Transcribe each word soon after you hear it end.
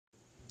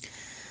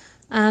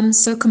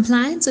So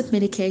compliance with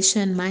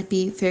medication might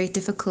be very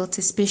difficult,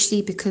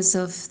 especially because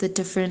of the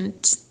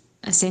different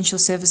essential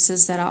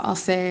services that are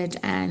offered,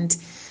 and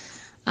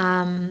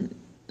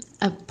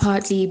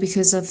partly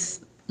because of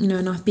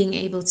not being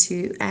able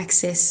to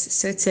access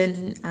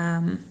certain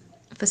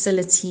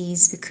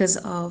facilities because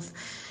of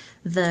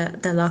the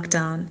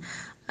lockdown.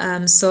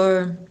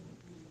 So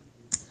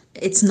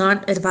it's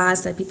not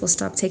advised that people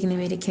stop taking the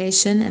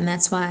medication, and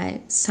that's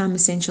why some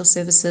essential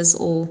services,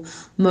 or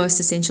most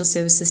essential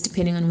services,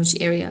 depending on which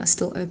area, are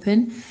still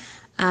open.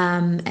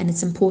 And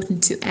it's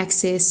important to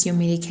access your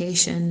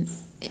medication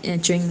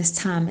during this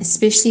time,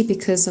 especially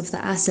because of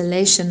the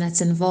isolation that's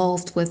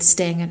involved with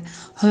staying at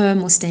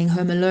home or staying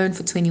home alone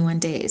for 21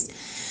 days.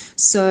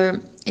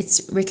 So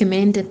it's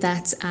recommended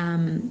that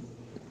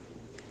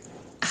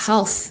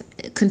health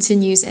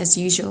continues as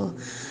usual.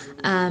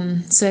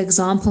 So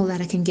example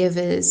that I can give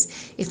is,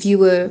 if you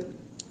were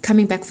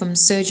coming back from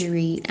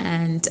surgery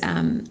and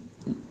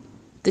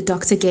the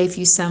doctor gave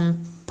you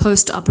some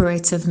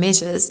post-operative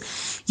measures,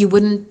 you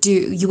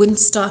wouldn't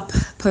stop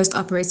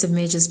post-operative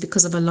measures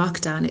because of a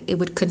lockdown. It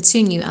would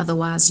continue,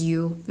 otherwise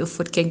your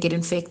foot can get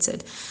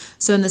infected.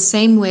 So in the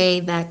same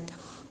way that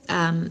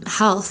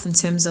health, in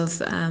terms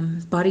of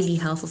bodily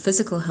health or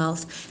physical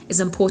health, is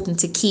important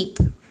to keep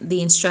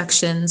the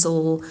instructions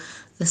or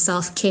the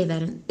self-care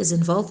that is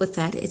involved with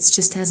that, it's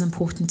just as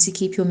important to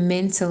keep your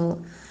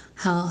mental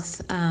health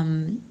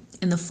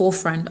in the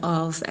forefront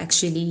of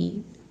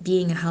actually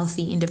being a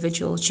healthy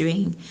individual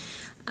during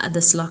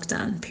this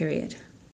lockdown period.